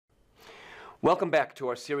Welcome back to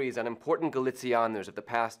our series on important Galicianers of the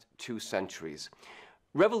past 2 centuries.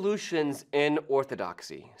 Revolutions in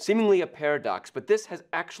orthodoxy, seemingly a paradox, but this has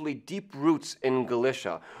actually deep roots in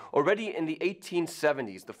Galicia. Already in the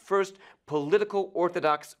 1870s, the first political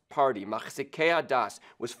Orthodox party, Mahsikea Das,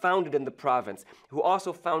 was founded in the province, who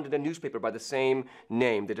also founded a newspaper by the same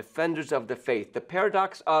name, the Defenders of the Faith. The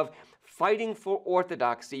paradox of fighting for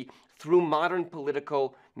orthodoxy through modern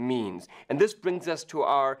political means. And this brings us to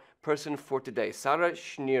our person for today, Sarah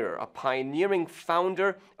Schenirer, a pioneering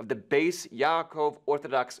founder of the Beis Yaakov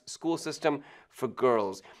Orthodox school system for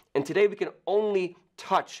girls. And today we can only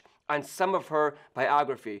touch on some of her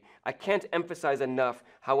biography. I can't emphasize enough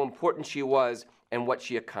how important she was and what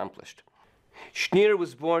she accomplished. Schenirer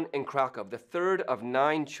was born in Krakow, the third of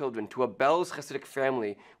 9 children, to a Belz Hasidic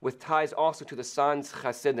family with ties also to the Sanz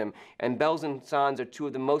Hasidim. And Belz and Sanz are 2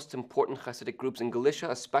 of the most important Hasidic groups in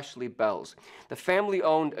Galicia, especially Belz. The family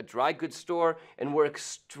owned a dry goods store and were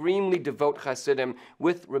extremely devout Hasidim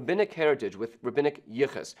with rabbinic heritage, with rabbinic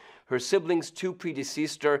yichus. Her siblings, 2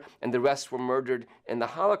 predeceased her, and the rest were murdered in the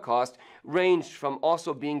Holocaust, ranged from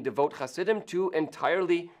also being devout Hasidim to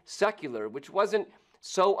entirely secular, which wasn't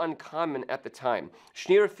so uncommon at the time.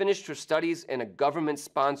 Schenirer finished her studies in a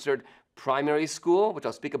government-sponsored primary school, which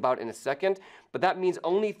I'll speak about in a second, but that means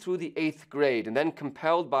only through the 8th grade, and then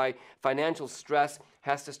compelled by financial stress,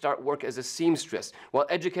 has to start work as a seamstress, while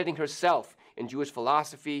educating herself in Jewish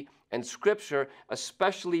philosophy and scripture,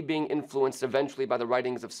 especially being influenced eventually by the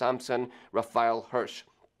writings of Samson Raphael Hirsch.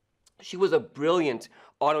 She was a brilliant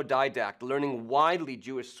autodidact, learning widely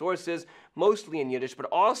Jewish sources, mostly in Yiddish, but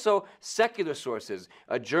also secular sources,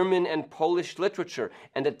 German and Polish literature,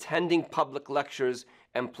 and attending public lectures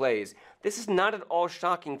and plays. This is not at all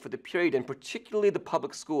shocking for the period, and particularly the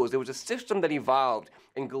public schools. There was a system that evolved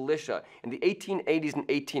in Galicia in the 1880s and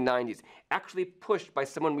 1890s, actually pushed by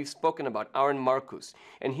someone we've spoken about, Aaron Marcus.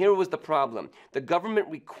 And here was the problem. The government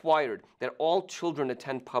required that all children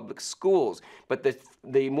attend public schools, but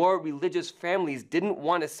the more religious families didn't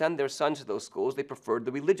want to send their sons to those schools. They preferred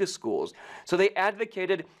the religious schools. So they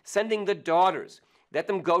advocated sending the daughters. Let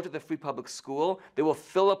them go to the free public school. They will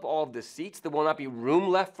fill up all of the seats. There will not be room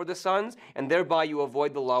left for the sons, and thereby you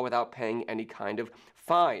avoid the law without paying any kind of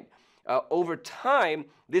fine. Over time,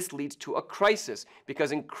 this leads to a crisis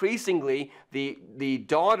because increasingly the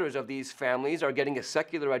daughters of these families are getting a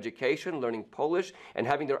secular education, learning Polish, and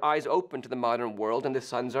having their eyes open to the modern world, and the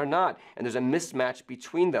sons are not. And there's a mismatch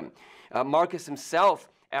between them. Marcus himself,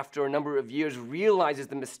 after a number of years, realizes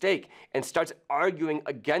the mistake and starts arguing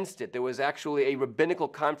against it. There was actually a rabbinical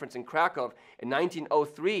conference in Krakow in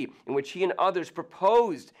 1903 in which he and others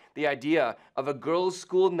proposed the idea of a girls'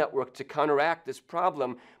 school network to counteract this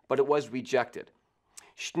problem, but it was rejected.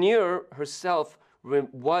 Schenirer herself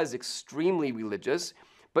was extremely religious,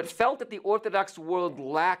 but felt that the Orthodox world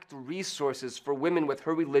lacked resources for women with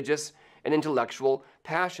her religious and intellectual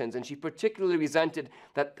passions, and she particularly resented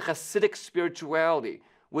that Hasidic spirituality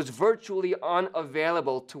was virtually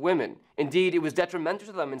unavailable to women. Indeed, it was detrimental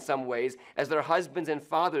to them in some ways, as their husbands and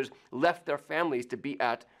fathers left their families to be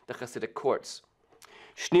at the Hasidic courts.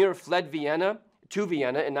 Schenirer fled to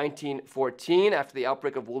Vienna in 1914 after the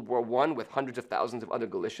outbreak of World War I with hundreds of thousands of other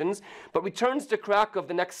Galicians, but returns to Krakow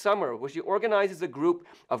the next summer, where she organizes a group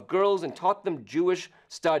of girls and taught them Jewish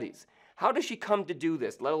studies. How does she come to do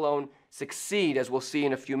this, let alone succeed, as we'll see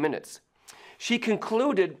in a few minutes? She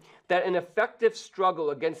concluded that an effective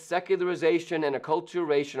struggle against secularization and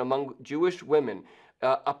acculturation among Jewish women,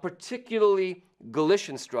 a particularly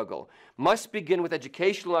Galician struggle, must begin with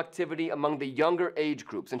educational activity among the younger age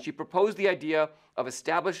groups. And she proposed the idea of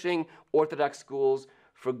establishing Orthodox schools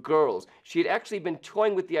for girls. She had actually been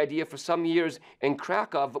toying with the idea for some years in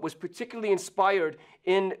Krakow, but was particularly inspired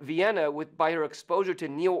in Vienna by her exposure to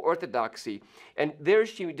neo-Orthodoxy. And there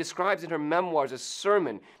she describes in her memoirs a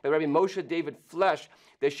sermon by Rabbi Moshe David Flesch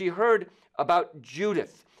that she heard about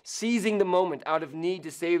Judith seizing the moment out of need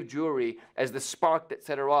to save Jewry as the spark that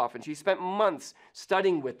set her off. And she spent months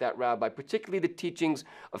studying with that rabbi, particularly the teachings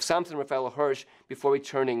of Samson Raphael Hirsch, before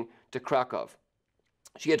returning to Krakow.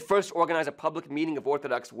 She had first organized a public meeting of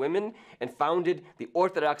Orthodox women and founded the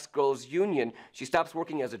Orthodox Girls' Union. She stops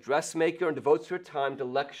working as a dressmaker and devotes her time to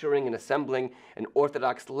lecturing and assembling an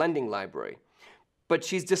Orthodox lending library. But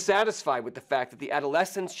she's dissatisfied with the fact that the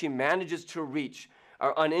adolescents she manages to reach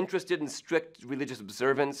are uninterested in strict religious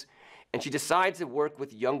observance, and she decides to work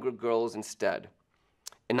with younger girls instead.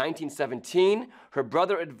 In 1917, her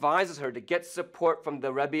brother advises her to get support from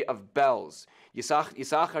the Rebbe of Belz,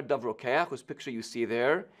 Yisachar Davrokeach, whose picture you see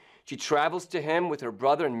there. She travels to him with her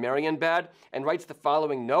brother in Marienbad and writes the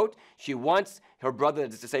following note. Her brother,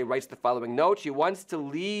 that is to say, writes the following note. She wants to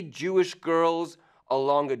lead Jewish girls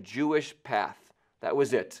along a Jewish path. That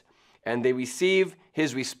was it. And they receive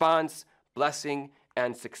his response, blessing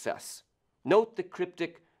and success. Note the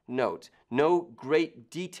cryptic note. No great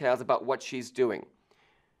details about what she's doing.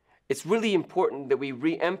 It's really important that we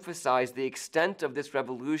re-emphasize the extent of this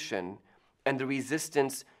revolution and the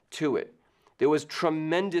resistance to it. There was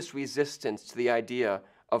tremendous resistance to the idea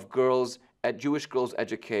of Jewish girls'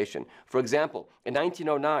 education. For example, in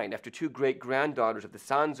 1909, after two great-granddaughters of the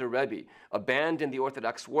Sanzer Rebbe abandoned the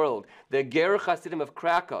Orthodox world, the Ger Hasidim of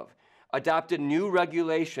Krakow adopted new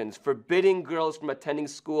regulations forbidding girls from attending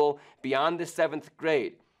school beyond the 7th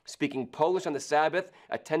grade, speaking Polish on the Sabbath,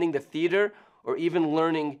 attending the theater, or even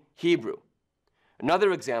learning Hebrew.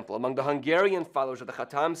 Another example, among the Hungarian followers of the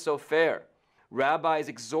Khatam Sofer, rabbis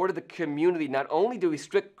exhorted the community not only to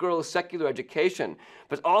restrict girls' secular education,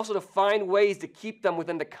 but also to find ways to keep them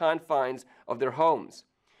within the confines of their homes.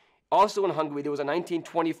 Also in Hungary, there was a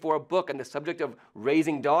 1924 book on the subject of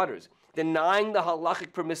raising daughters, denying the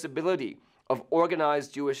halachic permissibility of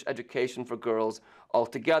organized Jewish education for girls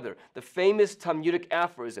altogether. The famous Talmudic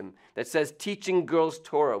aphorism that says teaching girls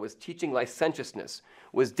Torah was teaching licentiousness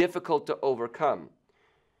was difficult to overcome.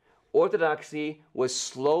 Orthodoxy was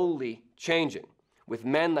slowly changing, with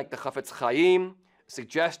men like the Chafetz Chaim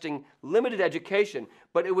suggesting limited education,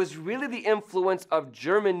 but it was really the influence of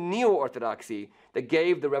German neo-Orthodoxy that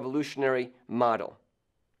gave the revolutionary model.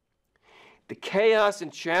 The chaos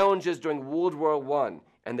and challenges during World War I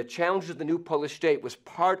and the challenges of the new Polish state was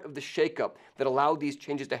part of the shakeup that allowed these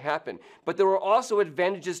changes to happen. But there were also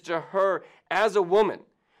advantages to her as a woman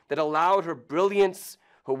that allowed her brilliance,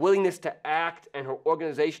 her willingness to act, and her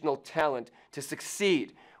organizational talent to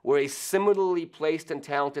succeed where a similarly placed and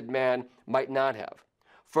talented man might not have.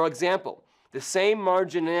 For example, the same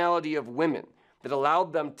marginality of women that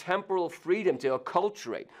allowed them temporal freedom to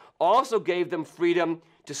acculturate also gave them freedom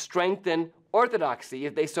to strengthen orthodoxy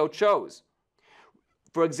if they so chose.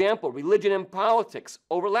 For example, religion and politics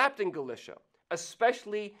overlapped in Galicia,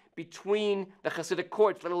 especially between the Hasidic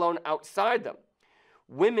courts, let alone outside them.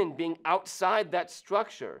 Women being outside that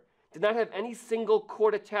structure did not have any single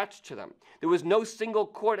court attached to them. There was no single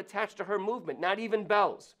court attached to her movement, not even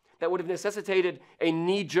bells. That would have necessitated a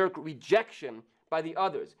knee-jerk rejection by the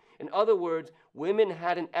others. In other words, women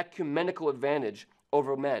had an ecumenical advantage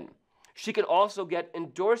over men. She could also get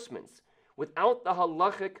endorsements without the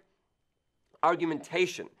halachic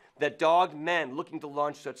argumentation that dogged men looking to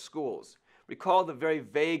launch such schools. Recall the very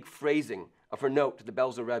vague phrasing of her note to the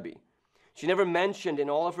Belzer Rebbe. She never mentioned in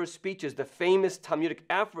all of her speeches the famous Talmudic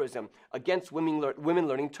aphorism against women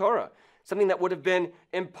learning Torah, something that would have been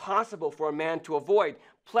impossible for a man to avoid.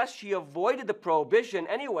 Plus, she avoided the prohibition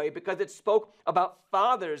anyway because it spoke about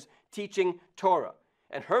fathers teaching Torah.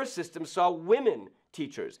 And her system saw women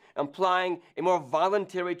teachers, implying a more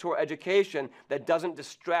voluntary Torah education that doesn't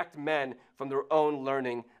distract men from their own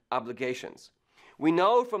learning obligations. We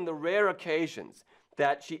know from the rare occasions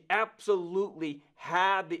that she absolutely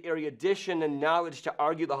had the erudition and knowledge to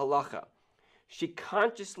argue the halacha. She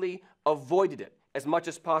consciously avoided it as much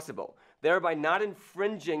as possible, thereby not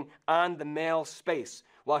infringing on the male space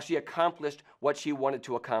while she accomplished what she wanted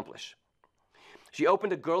to accomplish. She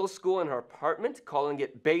opened a girls' school in her apartment, calling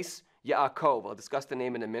it Beis Yaakov. I'll discuss the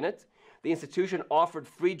name in a minute. The institution offered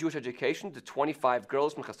free Jewish education to 25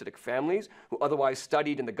 girls from Hasidic families who otherwise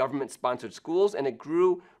studied in the government-sponsored schools, and it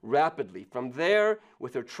grew rapidly. From there,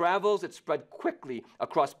 with her travels, it spread quickly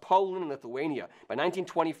across Poland and Lithuania. By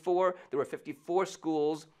 1924, there were 54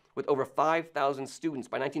 schools with over 5,000 students.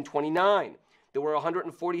 By 1929, there were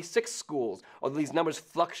 146 schools, although these numbers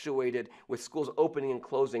fluctuated with schools opening and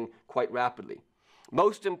closing quite rapidly.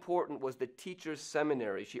 Most important was the teacher's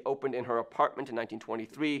seminary she opened in her apartment in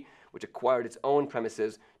 1923, which acquired its own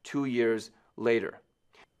premises 2 years later.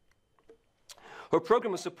 Her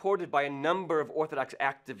program was supported by a number of Orthodox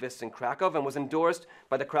activists in Krakow and was endorsed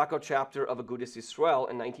by the Krakow chapter of Agudas Yisrael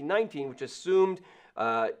in 1919, which assumed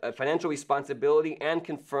a financial responsibility and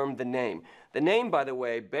confirmed the name. The name, by the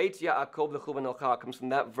way, Beit Yaakov L'Chuv V'Nocha, comes from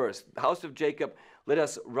that verse. The house of Jacob, let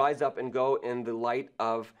us rise up and go in the light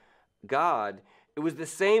of God. It was the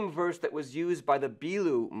same verse that was used by the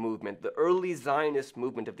Bilu movement, the early Zionist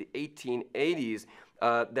movement of the 1880s,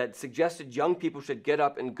 that suggested young people should get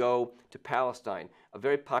up and go to Palestine, a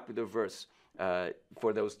very popular verse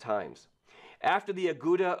for those times. After the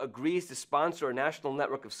Aguda agrees to sponsor a national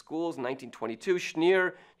network of schools in 1922,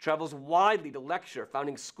 Schenirer travels widely to lecture,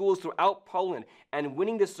 founding schools throughout Poland and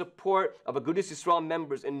winning the support of Agudas Yisrael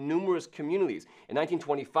members in numerous communities. In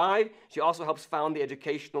 1925, she also helps found the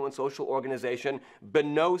educational and social organization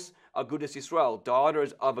Benos Agudas Yisrael,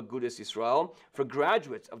 Daughters of Agudas Yisrael, for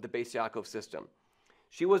graduates of the Beis Yaakov system.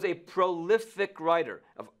 She was a prolific writer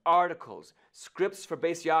of articles, scripts for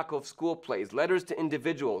Beis Yaakov school plays, letters to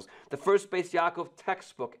individuals, the first Beis Yaakov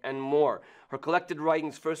textbook, and more. Her collected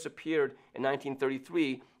writings first appeared in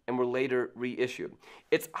 1933 and were later reissued.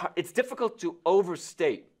 It's difficult to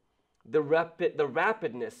overstate the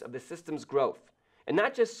rapidness of the system's growth, and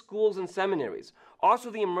not just schools and seminaries, also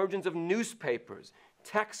the emergence of newspapers,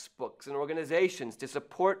 textbooks, and organizations to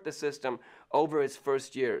support the system over its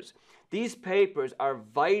first years. These papers are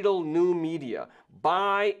vital new media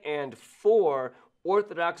by and for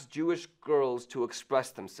Orthodox Jewish girls to express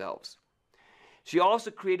themselves. She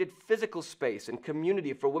also created physical space and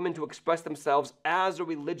community for women to express themselves as a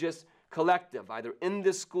religious collective, either in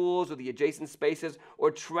the schools or the adjacent spaces,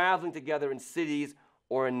 or traveling together in cities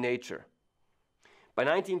or in nature. By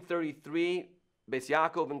 1933, Beis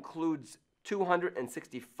Yaakov includes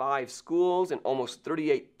 265 schools and almost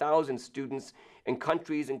 38,000 students in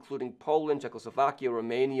countries including Poland, Czechoslovakia,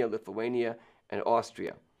 Romania, Lithuania, and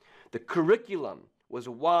Austria. The curriculum was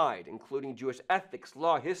wide, including Jewish ethics,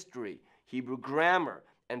 law, history, Hebrew grammar,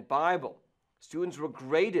 and Bible. Students were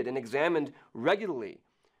graded and examined regularly.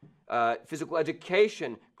 Physical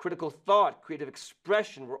education, critical thought, creative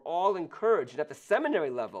expression were all encouraged. And at the seminary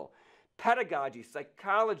level, pedagogy,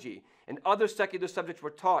 psychology, and other secular subjects were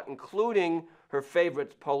taught, including her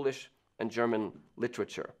favorites, Polish and German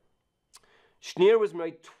literature. Schenirer was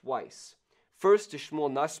married twice. First to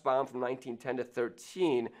Shmuel Nussbaum from 1910 to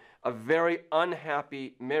 13, a very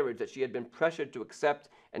unhappy marriage that she had been pressured to accept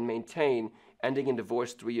and maintain, ending in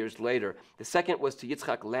divorce 3 years later. The second was to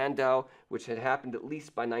Yitzchak Landau, which had happened at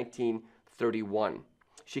least by 1931.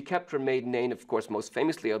 She kept her maiden name, of course, most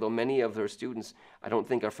famously, although many of her students, I don't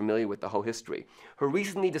think, are familiar with the whole history. Her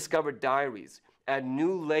recently discovered diaries add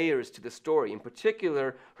new layers to the story, in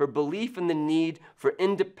particular, her belief in the need for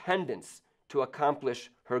independence to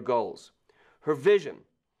accomplish her goals. Her vision,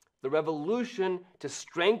 the revolution to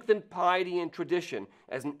strengthen piety and tradition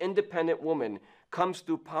as an independent woman, comes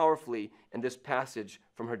through powerfully in this passage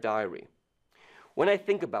from her diary. When I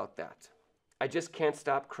think about that, I just can't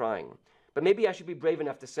stop crying. But maybe I should be brave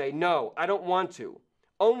enough to say, no, I don't want to.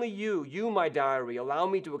 Only you, my diary, allow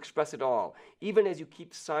me to express it all, even as you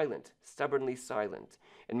keep silent, stubbornly silent.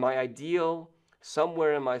 And my ideal,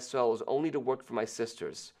 somewhere in my soul, is only to work for my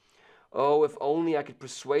sisters. Oh, if only I could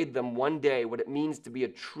persuade them one day what it means to be a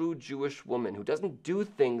true Jewish woman who doesn't do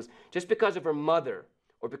things just because of her mother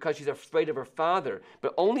or because she's afraid of her father,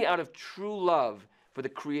 but only out of true love for the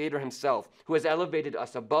Creator himself, who has elevated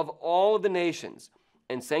us above all of the nations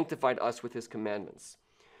and sanctified us with his commandments.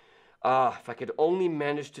 If I could only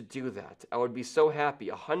manage to do that, I would be so happy,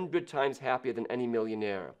 100 times happier than any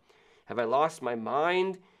millionaire. Have I lost my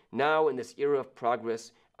mind? Now, in this era of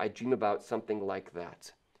progress, I dream about something like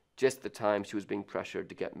that. Just the time she was being pressured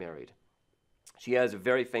to get married. She has a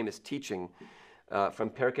very famous teaching from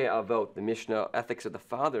Perkei Avot, the Mishnah Ethics of the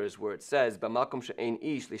Fathers, where it says, "B'makom she'ein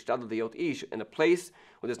ish lishtadol liot ish," in a place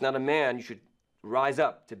where there's not a man, you should rise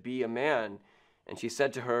up to be a man. And she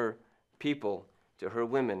said to her people, to her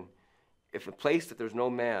women, if a place that there's no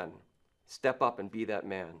man, step up and be that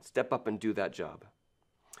man. Step up and do that job.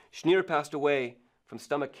 Schenirer passed away from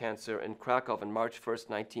stomach cancer in Krakow on March 1st,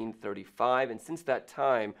 1935, and since that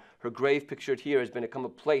time, her grave pictured here has become a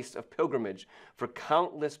place of pilgrimage for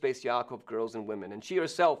countless Beis Yaakov girls and women, and she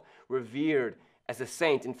herself revered as a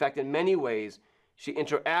saint. In fact, in many ways, she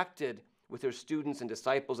interacted with her students and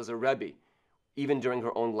disciples as a Rebbe, even during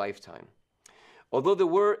her own lifetime. Although there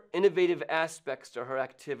were innovative aspects to her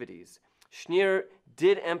activities, Schenirer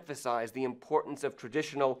did emphasize the importance of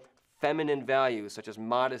traditional feminine values such as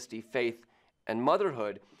modesty, faith, and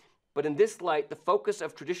motherhood. But in this light, the focus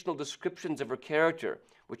of traditional descriptions of her character,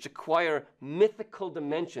 which acquire mythical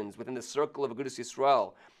dimensions within the circle of Agudas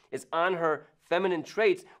Yisrael, is on her feminine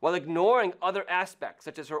traits while ignoring other aspects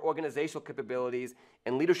such as her organizational capabilities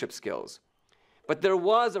and leadership skills. But there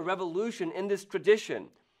was a revolution in this tradition,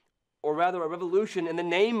 or rather a revolution in the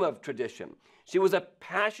name of tradition. She was a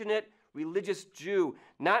passionate religious Jew,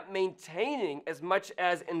 not maintaining as much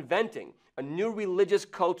as inventing a new religious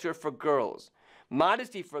culture for girls.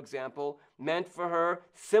 Modesty, for example, meant for her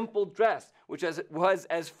simple dress, which was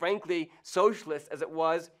as frankly socialist as it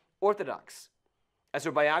was orthodox. As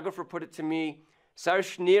her biographer put it to me, Sarah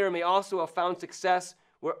Schenirer may also have found success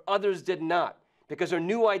where others did not, because her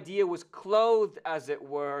new idea was clothed, as it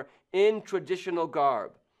were, in traditional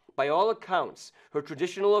garb. By all accounts, her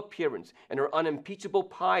traditional appearance and her unimpeachable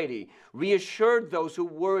piety reassured those who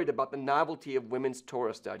worried about the novelty of women's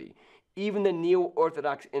Torah study. Even the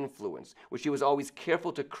neo-Orthodox influence, which she was always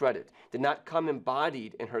careful to credit, did not come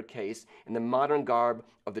embodied, in her case, in the modern garb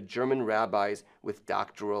of the German rabbis with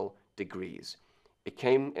doctoral degrees. It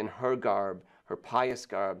came in her garb, her pious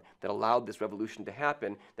garb, that allowed this revolution to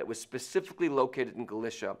happen, that was specifically located in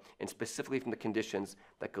Galicia and specifically from the conditions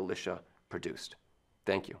that Galicia produced.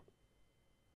 Thank you.